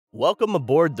Welcome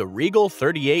aboard the Regal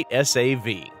 38 SAV,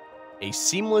 a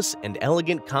seamless and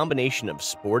elegant combination of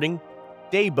sporting,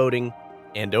 day boating,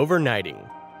 and overnighting.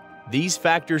 These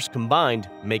factors combined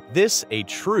make this a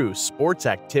true sports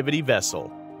activity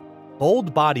vessel.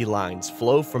 Bold body lines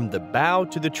flow from the bow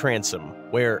to the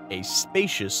transom, where a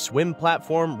spacious swim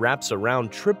platform wraps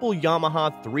around triple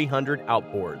Yamaha 300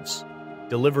 outboards,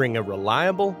 delivering a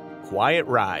reliable, quiet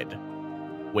ride.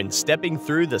 When stepping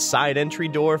through the side entry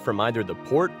door from either the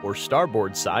port or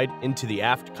starboard side into the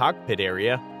aft cockpit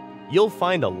area, you'll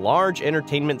find a large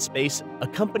entertainment space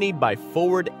accompanied by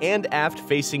forward and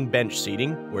aft-facing bench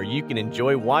seating where you can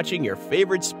enjoy watching your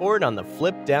favorite sport on the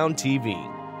flip-down TV.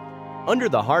 Under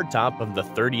the hardtop of the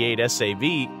 38 SAV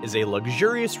is a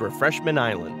luxurious refreshment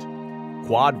island,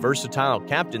 quad versatile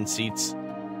captain seats,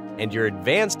 and your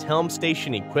advanced helm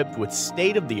station equipped with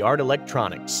state-of-the-art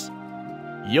electronics.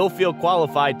 You'll feel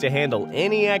qualified to handle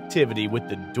any activity with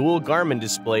the dual Garmin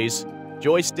displays,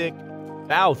 joystick,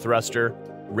 bow thruster,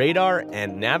 radar,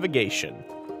 and navigation.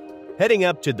 Heading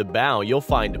up to the bow, you'll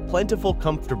find plentiful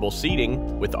comfortable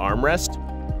seating with armrest,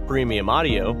 premium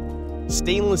audio,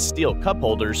 stainless steel cup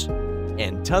holders,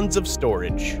 and tons of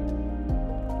storage.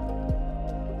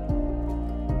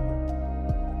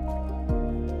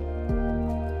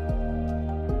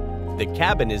 The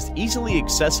cabin is easily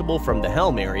accessible from the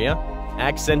helm area,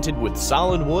 accented with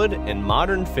solid wood and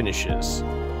modern finishes.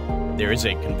 There is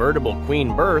a convertible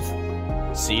queen berth,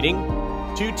 seating,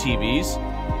 2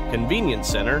 TVs, convenience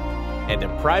center, and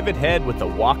a private head with a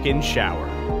walk-in shower.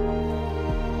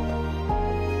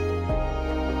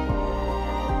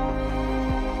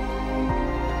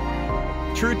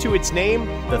 True to its name,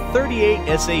 the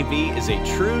 38 SAV is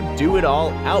a true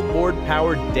do-it-all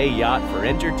outboard-powered day yacht for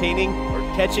entertaining or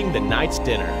catching the night's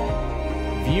dinner.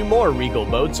 View more Regal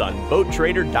Boats on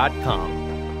BoatTrader.com.